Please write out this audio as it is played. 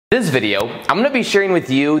In this video, I'm going to be sharing with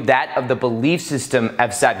you that of the belief system of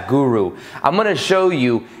Sadhguru. I'm going to show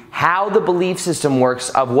you how the belief system works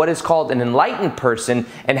of what is called an enlightened person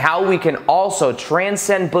and how we can also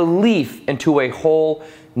transcend belief into a whole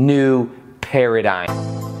new paradigm.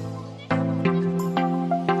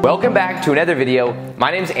 Welcome back to another video.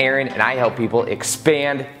 My name is Aaron and I help people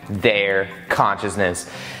expand their consciousness.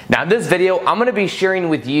 Now in this video, I'm going to be sharing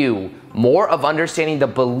with you more of understanding the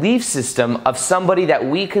belief system of somebody that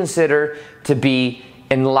we consider to be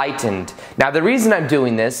enlightened. Now the reason I'm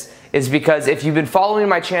doing this is because if you've been following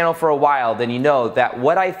my channel for a while, then you know that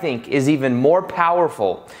what I think is even more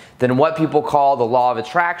powerful than what people call the law of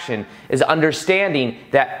attraction is understanding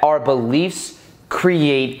that our beliefs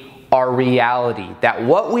create our reality, that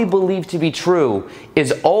what we believe to be true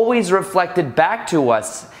is always reflected back to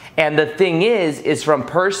us. And the thing is from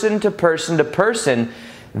person to person to person,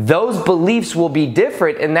 those beliefs will be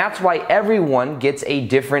different, and that's why everyone gets a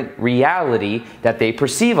different reality that they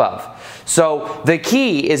perceive of. So the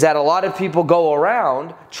key is that a lot of people go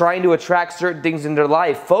around trying to attract certain things in their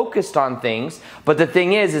life, focused on things, but the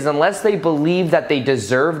thing is unless they believe that they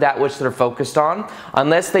deserve that which they're focused on,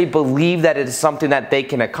 unless they believe that it is something that they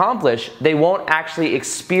can accomplish, they won't actually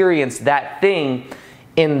experience that thing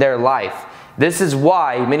in their life. This is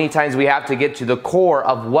why many times we have to get to the core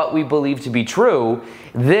of what we believe to be true,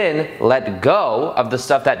 then let go of the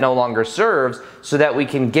stuff that no longer serves so that we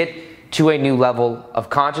can get to a new level of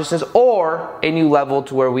consciousness or a new level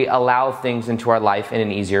to where we allow things into our life in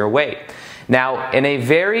an easier way. Now, in a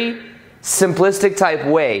very simplistic type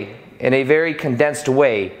way, in a very condensed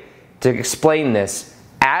way to explain this,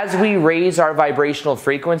 as we raise our vibrational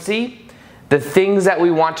frequency, the things that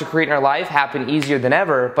we want to create in our life happen easier than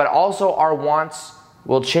ever, but also our wants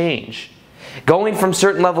will change. Going from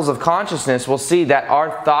certain levels of consciousness, we'll see that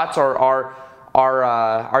our thoughts or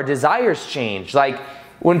our desires change. Like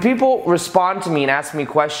when people respond to me and ask me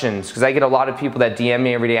questions, because I get a lot of people that DM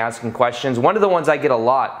me every day asking questions, one of the ones I get a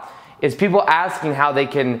lot is people asking how they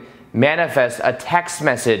can manifest a text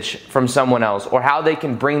message from someone else or how they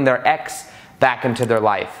can bring their ex back into their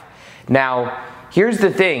life. Now, here's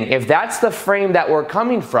the thing, if that's the frame that we're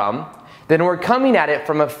coming from, then we're coming at it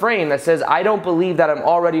from a frame that says, I don't believe that I'm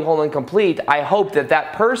already whole and complete. I hope that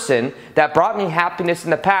that person that brought me happiness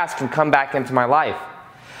in the past can come back into my life.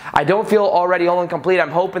 I don't feel already whole and complete. I'm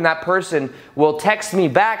hoping that person will text me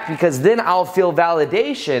back because then I'll feel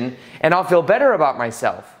validation and I'll feel better about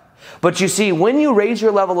myself. But you see, when you raise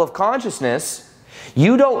your level of consciousness,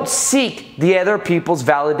 you don't seek the other people's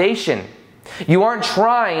validation. You aren't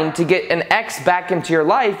trying to get an ex back into your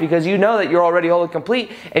life because you know that you're already whole and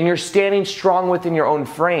complete and you're standing strong within your own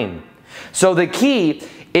frame. So the key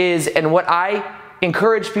is, and what I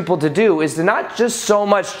encourage people to do, is to not just so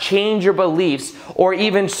much change your beliefs or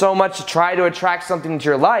even so much to try to attract something into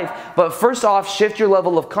your life, but first off, shift your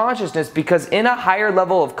level of consciousness, because in a higher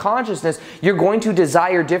level of consciousness, you're going to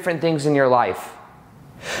desire different things in your life.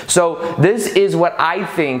 So this is what I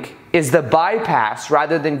think is the bypass,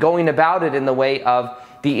 rather than going about it in the way of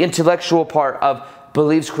the intellectual part of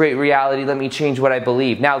beliefs create reality, let me change what I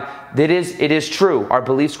believe. Now, it is true, our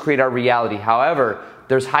beliefs create our reality. However,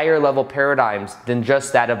 there's higher level paradigms than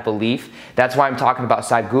just that of belief. That's why I'm talking about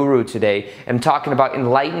Sadhguru today. I'm talking about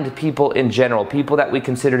enlightened people in general, people that we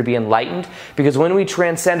consider to be enlightened, because when we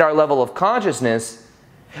transcend our level of consciousness,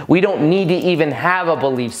 we don't need to even have a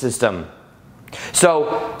belief system.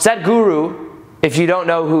 So Sadhguru, if you don't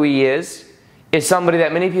know who he is somebody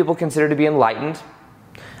that many people consider to be enlightened.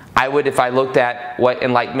 I would, if I looked at what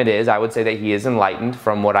enlightenment is, I would say that he is enlightened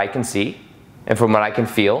from what I can see and from what I can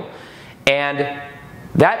feel. And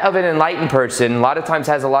that of an enlightened person a lot of times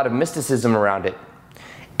has a lot of mysticism around it.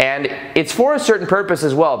 And it's for a certain purpose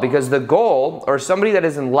as well, because the goal, or somebody that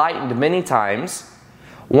is enlightened many times,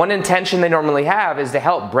 one intention they normally have is to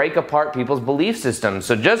help break apart people's belief systems.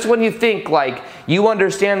 So just when you think like you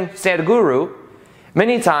understand Sadhguru,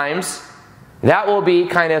 many times that will be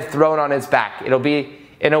kind of thrown on his back. It'll be,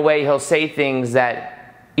 in a way, he'll say things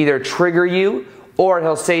that either trigger you or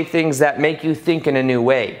he'll say things that make you think in a new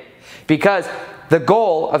way. Because the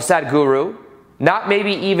goal of Sadhguru, not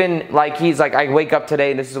maybe even like he's like, I wake up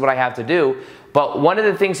today and this is what I have to do, but one of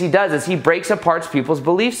the things he does is he breaks apart people's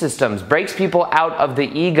belief systems, breaks people out of the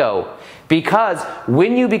ego. Because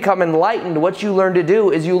when you become enlightened, what you learn to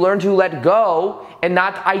do is you learn to let go and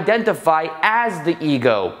not identify as the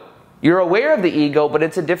ego. You're aware of the ego, but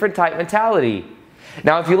it's a different type mentality.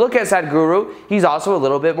 Now, if you look at Sadhguru, he's also a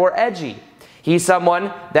little bit more edgy. He's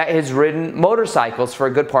someone that has ridden motorcycles for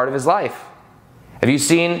a good part of his life. Have you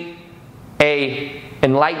seen an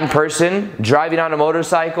enlightened person driving on a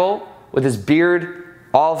motorcycle with his beard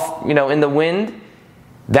all, in the wind?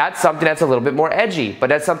 That's something that's a little bit more edgy, but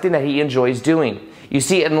that's something that he enjoys doing. You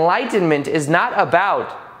see, enlightenment is not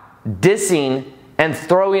about dissing and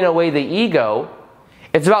throwing away the ego.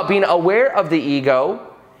 It's about being aware of the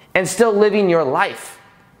ego and still living your life.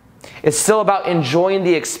 It's still about enjoying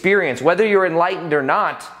the experience. Whether you're enlightened or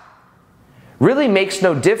not really makes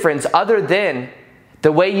no difference other than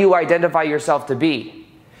the way you identify yourself to be.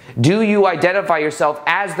 Do you identify yourself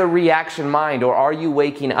as the reaction mind, or are you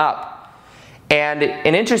waking up? And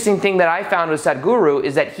an interesting thing that I found with Sadhguru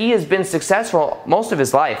is that he has been successful most of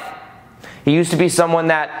his life. He used to be someone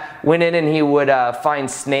that went in and he would find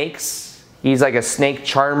snakes. He's like a snake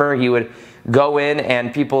charmer. He would go in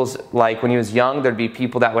and people's, like when he was young, there'd be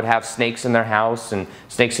people that would have snakes in their house and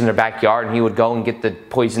snakes in their backyard, and he would go and get the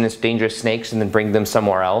poisonous, dangerous snakes and then bring them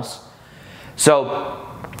somewhere else. So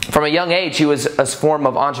from a young age, he was a form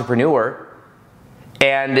of entrepreneur,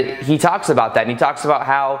 and he talks about that, and he talks about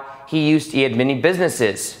how he had many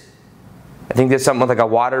businesses. I think there's something like a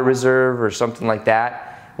water reserve or something like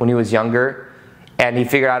that when he was younger, and he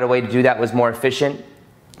figured out a way to do that was more efficient.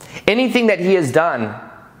 Anything that he has done,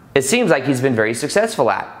 it seems like he's been very successful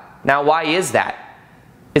at. Now, why is that?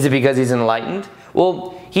 Is it because he's enlightened?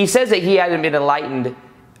 Well, he says that he hasn't been enlightened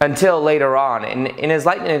until later on. And in his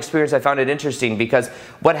enlightenment experience, I found it interesting because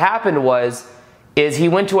what happened is he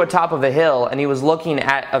went to a top of a hill and he was looking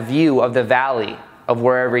at a view of the valley of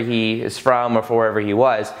wherever he is from or for wherever he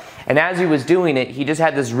was. And as he was doing it, he just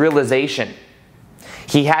had this realization.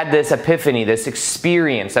 He had this epiphany, this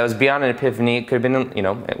experience that was beyond an epiphany. It could have been,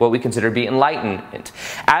 what we consider to be enlightenment.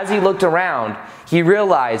 As he looked around, he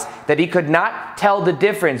realized that he could not tell the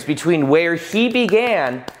difference between where he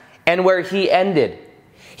began and where he ended.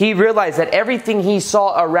 He realized that everything he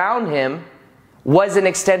saw around him was an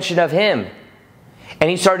extension of him. And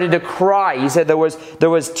he started to cry. He said there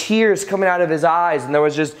was tears coming out of his eyes, and there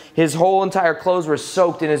was just, his whole entire clothes were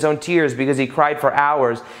soaked in his own tears because he cried for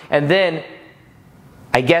hours. And then,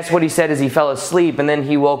 I guess what he said is he fell asleep, and then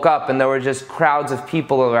he woke up, and there were just crowds of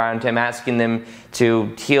people around him asking them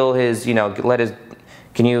to heal his,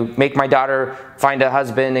 can you make my daughter find a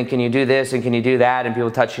husband, and can you do this, and can you do that, and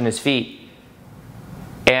people touching his feet.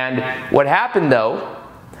 And what happened, though,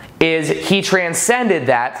 is he transcended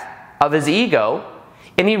that of his ego,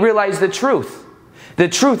 and he realized the truth. The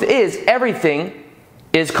truth is everything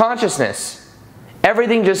is consciousness.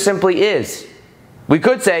 Everything just simply is. We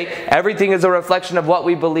could say everything is a reflection of what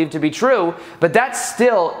we believe to be true, but that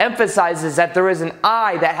still emphasizes that there is an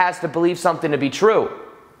I that has to believe something to be true.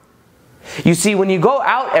 You see, when you go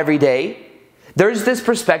out every day, there's this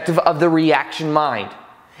perspective of the reaction mind.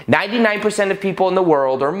 99% of people in the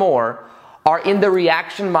world or more are in the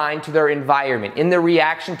reaction mind to their environment, in the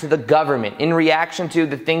reaction to the government, in reaction to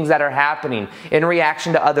the things that are happening, in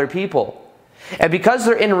reaction to other people. And because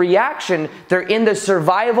they're in reaction, they're in the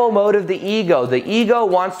survival mode of the ego. The ego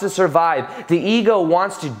wants to survive. The ego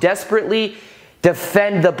wants to desperately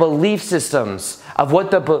defend the belief systems of what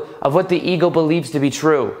the ego believes to be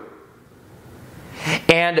true.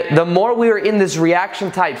 And the more we are in this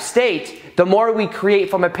reaction type state, the more we create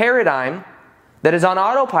from a paradigm that is on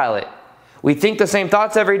autopilot. We think the same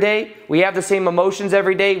thoughts every day, we have the same emotions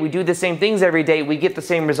every day, we do the same things every day, we get the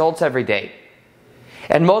same results every day.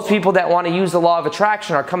 And most people that want to use the law of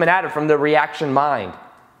attraction are coming at it from the reaction mind.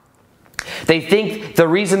 They think the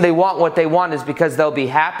reason they want what they want is because they'll be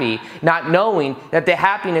happy, not knowing that the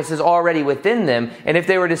happiness is already within them. And if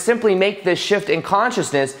they were to simply make this shift in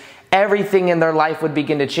consciousness, everything in their life would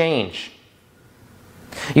begin to change.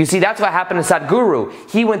 You see, that's what happened to Sadhguru.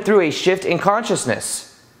 He went through a shift in consciousness.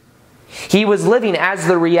 He was living as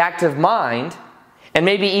the reactive mind, and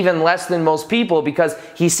maybe even less than most people, because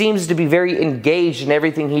he seems to be very engaged in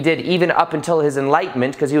everything he did, even up until his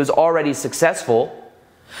enlightenment, because he was already successful.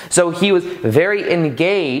 So he was very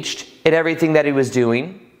engaged in everything that he was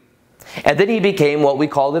doing. And then he became what we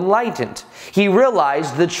call enlightened. He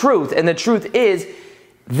realized the truth, and the truth is,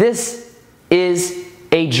 this is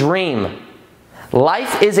a dream.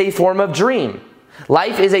 Life is a form of dream.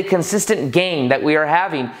 Life is a consistent game that we are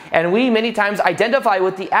having, and we many times identify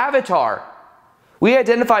with the avatar. We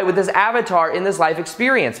identify with this avatar in this life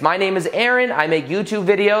experience. My name is Aaron. I make YouTube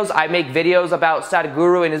videos. I make videos about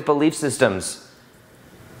Sadhguru and his belief systems.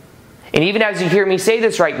 And even as you hear me say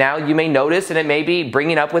this right now, you may notice, and it may be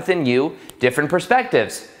bringing up within you, different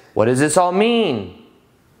perspectives. What does this all mean?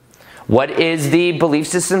 What is the belief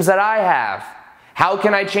systems that I have? How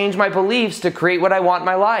can I change my beliefs to create what I want in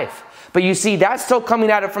my life? But you see, that's still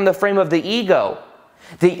coming at it from the frame of the ego.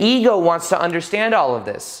 The ego wants to understand all of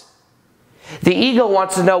this. The ego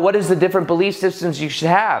wants to know what is the different belief systems you should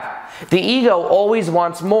have. The ego always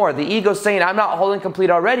wants more. The ego's saying, I'm not whole and complete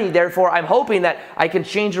already, therefore I'm hoping that I can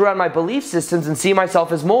change around my belief systems and see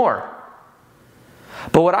myself as more.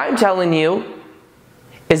 But what I'm telling you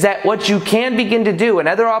is that what you can begin to do,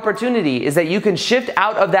 another opportunity, is that you can shift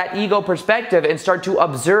out of that ego perspective and start to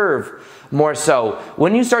observe more so.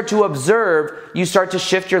 When you start to observe, you start to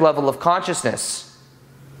shift your level of consciousness.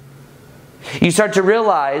 You start to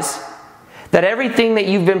realize that everything that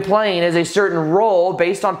you've been playing is a certain role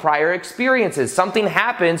based on prior experiences. Something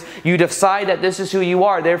happens, you decide that this is who you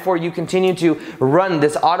are, therefore you continue to run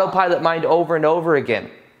this autopilot mind over and over again.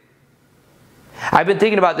 I've been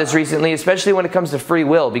thinking about this recently, especially when it comes to free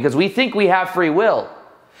will, because we think we have free will.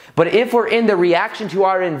 But if we're in the reaction to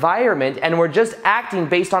our environment and we're just acting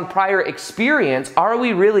based on prior experience, are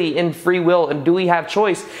we really in free will and do we have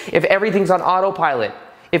choice if everything's on autopilot?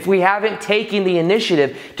 If we haven't taken the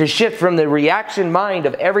initiative to shift from the reaction mind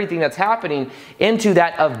of everything that's happening into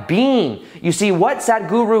that of being. You see, what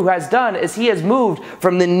Sadhguru has done is he has moved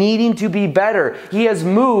from the needing to be better. He has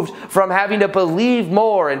moved from having to believe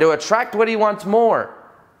more and to attract what he wants more.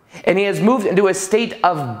 And he has moved into a state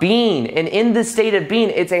of being. And in this state of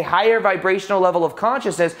being, it's a higher vibrational level of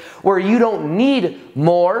consciousness where you don't need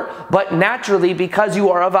more, but naturally, because you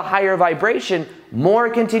are of a higher vibration, more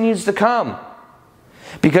continues to come.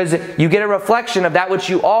 Because you get a reflection of that which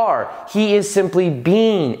you are. He is simply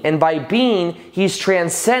being. And by being, he's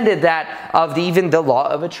transcended that of even the law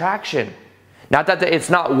of attraction. Not that it's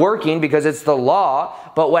not working because it's the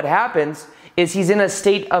law, but what happens is he's in a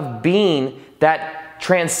state of being that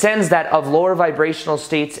transcends that of lower vibrational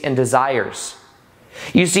states and desires.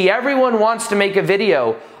 You see, everyone wants to make a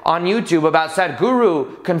video on YouTube about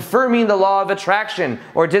Sadhguru confirming the law of attraction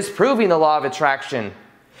or disproving the law of attraction.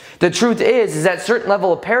 The truth is that certain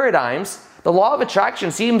level of paradigms, the law of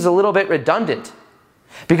attraction seems a little bit redundant.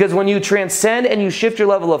 Because when you transcend and you shift your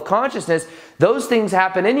level of consciousness, those things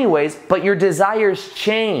happen anyways, but your desires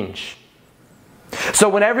change. So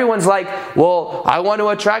when everyone's like, well, I want to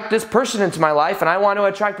attract this person into my life, and I want to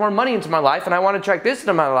attract more money into my life, and I want to attract this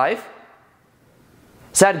into my life,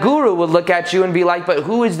 Sadhguru would look at you and be like, but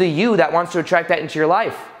who is the you that wants to attract that into your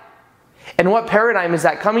life? And what paradigm is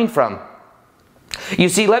that coming from? You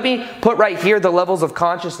see, let me put right here the levels of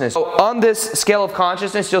consciousness. So on this scale of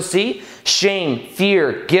consciousness, you'll see shame,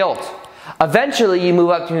 fear, guilt. Eventually, you move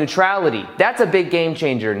up to neutrality. That's a big game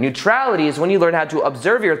changer. Neutrality is when you learn how to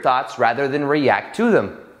observe your thoughts rather than react to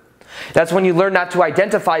them. That's when you learn not to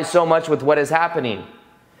identify so much with what is happening.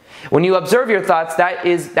 When you observe your thoughts,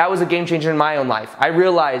 that was a game changer in my own life. I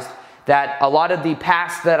realized that a lot of the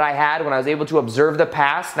past that I had, when I was able to observe the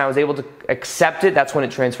past and I was able to accept it, that's when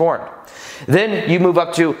it transformed. Then you move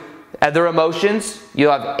up to other emotions.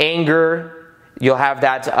 You'll have anger. You'll have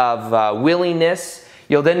that of willingness.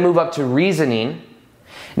 You'll then move up to reasoning.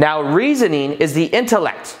 Now, reasoning is the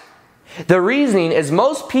intellect. The reasoning is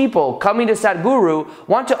most people coming to Sadhguru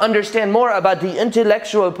want to understand more about the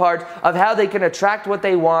intellectual part of how they can attract what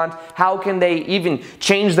they want, how can they even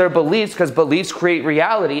change their beliefs, because beliefs create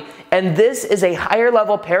reality. And this is a higher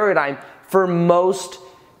level paradigm for most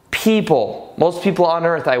people on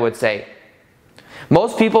earth, I would say.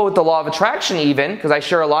 Most people with the law of attraction even, because I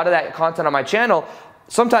share a lot of that content on my channel,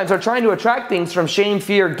 sometimes are trying to attract things from shame,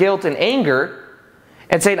 fear, guilt, and anger,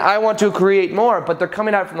 and saying, I want to create more, but they're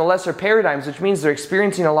coming out from the lesser paradigms, which means they're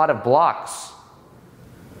experiencing a lot of blocks.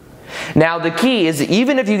 Now, the key is,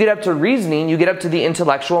 even if you get up to reasoning, you get up to the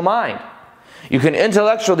intellectual mind. You can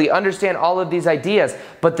intellectually understand all of these ideas,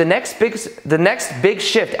 but the next big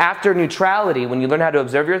shift after neutrality, when you learn how to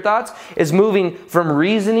observe your thoughts, is moving from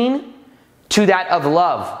reasoning to that of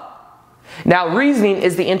love. Now, reasoning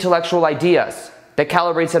is the intellectual ideas that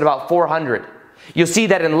calibrates at about 400. You'll see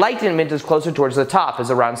that enlightenment is closer towards the top,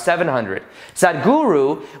 is around 700.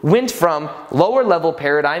 Sadhguru went from lower level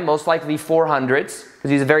paradigm, most likely 400s,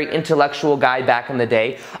 because he's a very intellectual guy back in the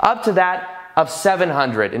day, up to that of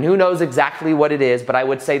 700. And who knows exactly what it is, but I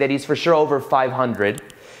would say that he's for sure over 500,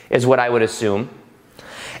 is what I would assume.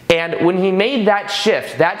 And when he made that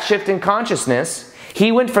shift in consciousness,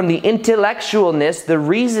 he went from the intellectualness, the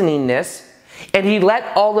reasoningness, and he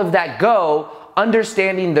let all of that go,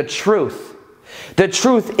 understanding the truth. The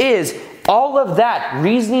truth is, all of that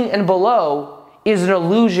reasoning and below is an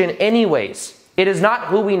illusion anyways. It is not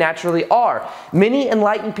who we naturally are. Many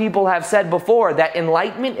enlightened people have said before that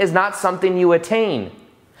enlightenment is not something you attain.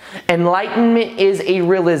 Enlightenment is a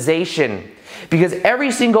realization. Because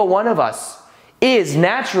every single one of us is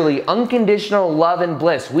naturally unconditional love and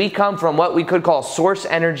bliss. We come from what we could call source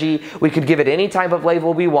energy. We could give it any type of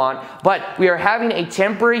label we want, but we are having a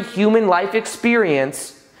temporary human life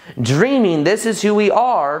experience Dreaming this is who we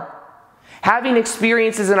are, having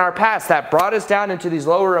experiences in our past that brought us down into these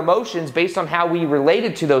lower emotions based on how we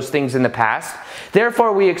related to those things in the past.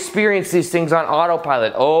 Therefore, we experience these things on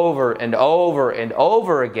autopilot over and over and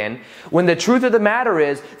over again. When the truth of the matter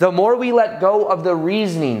is, the more we let go of the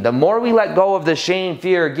reasoning, the more we let go of the shame,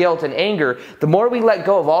 fear, guilt, and anger, the more we let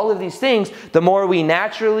go of all of these things, the more we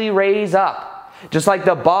naturally raise up. Just like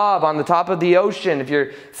the bob on the top of the ocean. If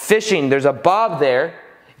you're fishing, there's a bob there.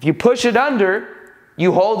 If you push it under,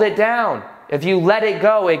 you hold it down. If you let it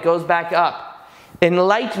go, it goes back up.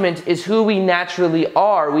 Enlightenment is who we naturally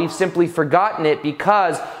are. We've simply forgotten it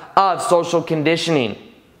because of social conditioning.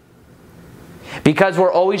 Because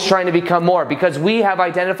we're always trying to become more. Because we have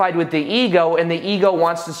identified with the ego, and the ego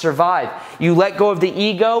wants to survive. You let go of the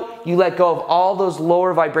ego, you let go of all those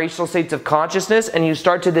lower vibrational states of consciousness, and you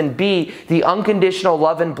start to then be the unconditional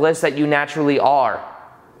love and bliss that you naturally are.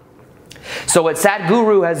 So what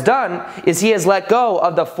Sadhguru has done is he has let go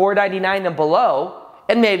of the 499 and below,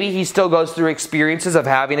 and maybe he still goes through experiences of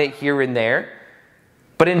having it here and there.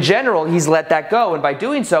 But in general, he's let that go, and by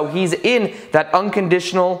doing so, he's in that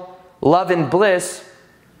unconditional love and bliss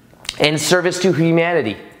and service to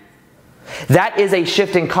humanity. That is a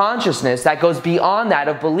shift in consciousness that goes beyond that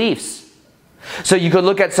of beliefs. So you could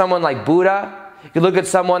look at someone like Buddha, you could look at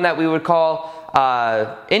someone that we would call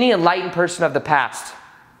any enlightened person of the past.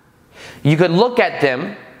 You could look at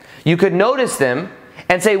them, you could notice them,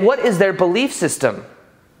 and say, what is their belief system?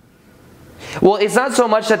 Well, it's not so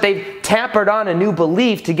much that they've tampered on a new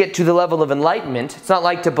belief to get to the level of enlightenment. It's not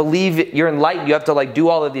like to believe you're enlightened, you have to do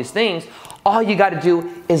all of these things. All you got to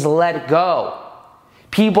do is let go.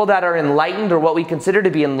 People that are enlightened, or what we consider to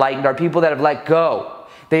be enlightened, are people that have let go.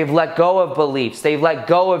 They've let go of beliefs. They've let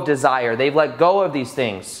go of desire. They've let go of these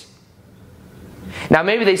things. Now,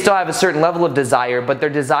 maybe they still have a certain level of desire, but their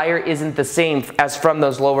desire isn't the same as from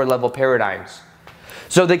those lower level paradigms.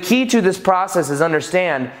 So the key to this process is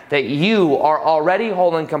understand that you are already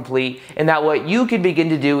whole and complete, and that what you can begin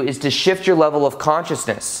to do is to shift your level of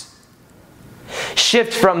consciousness.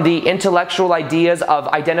 Shift from the intellectual ideas of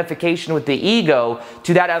identification with the ego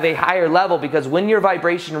to that of a higher level, because when your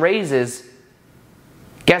vibration raises,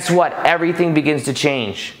 guess what? Everything begins to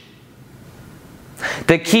change.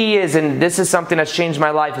 The key is, and this is something that's changed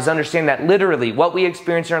my life, is understand that literally what we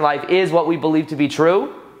experience in our life is what we believe to be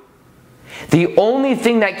true. The only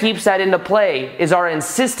thing that keeps that into play is our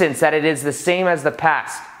insistence that it is the same as the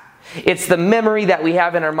past. It's the memory that we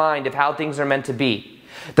have in our mind of how things are meant to be.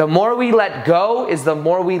 The more we let go is the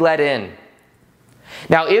more we let in.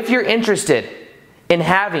 Now, if you're interested in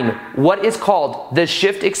having what is called the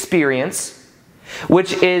Shift Experience,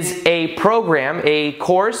 which is a program, a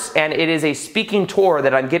course, and it is a speaking tour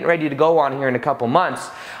that I'm getting ready to go on here in a couple months.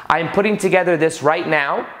 I'm putting together this right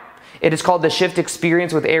now. It is called the Shift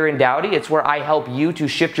Experience with Aaron Dowdy. It's where I help you to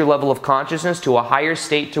shift your level of consciousness to a higher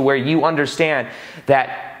state, to where you understand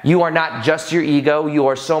that you are not just your ego, you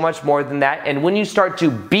are so much more than that. And when you start to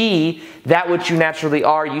be that which you naturally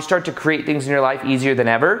are, you start to create things in your life easier than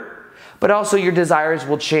ever, but also your desires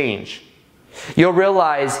will change. You'll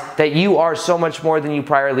realize that you are so much more than you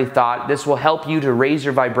priorly thought. This will help you to raise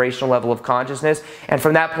your vibrational level of consciousness, and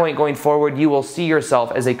from that point going forward, you will see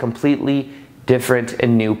yourself as a completely different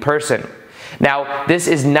and new person. Now, this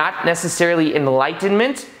is not necessarily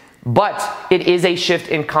enlightenment, but it is a shift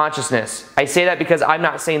in consciousness. I say that because I'm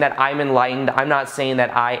not saying that I'm enlightened. I'm not saying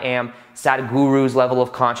that I am Sadhguru's level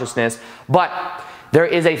of consciousness, but there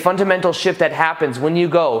is a fundamental shift that happens when you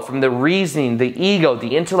go from the reasoning, the ego,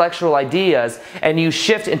 the intellectual ideas, and you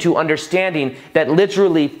shift into understanding that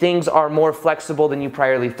literally things are more flexible than you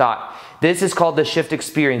priorly thought. This is called the Shift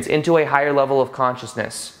Experience, into a higher level of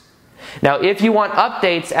consciousness. Now, if you want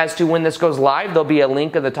updates as to when this goes live, there'll be a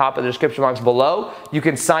link at the top of the description box below. You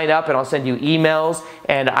can sign up and I'll send you emails,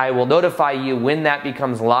 and I will notify you when that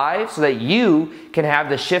becomes live so that you can have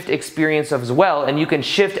the shift experience as well, and you can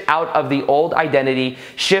shift out of the old identity,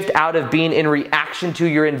 shift out of being in reaction to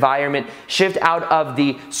your environment, shift out of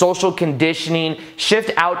the social conditioning,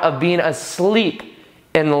 shift out of being asleep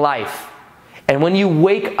in life. And when you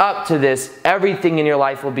wake up to this, everything in your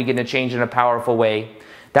life will begin to change in a powerful way.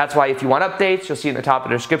 That's why if you want updates, you'll see in the top of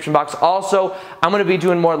the description box. Also, I'm going to be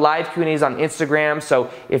doing more live Q&As on Instagram, so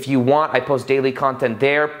if you want, I post daily content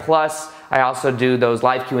there. Plus, I also do those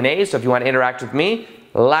live Q&As, so if you want to interact with me,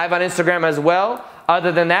 live on Instagram as well.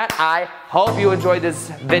 Other than that, I hope you enjoyed this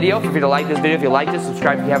video. Feel free to like this video if you liked it,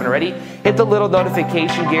 subscribe if you haven't already. Hit the little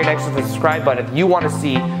notification gear next to the subscribe button if you want to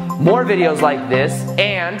see more videos like this,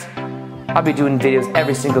 and I'll be doing videos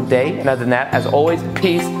every single day. And other than that, as always,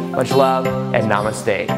 peace, much love, and namaste.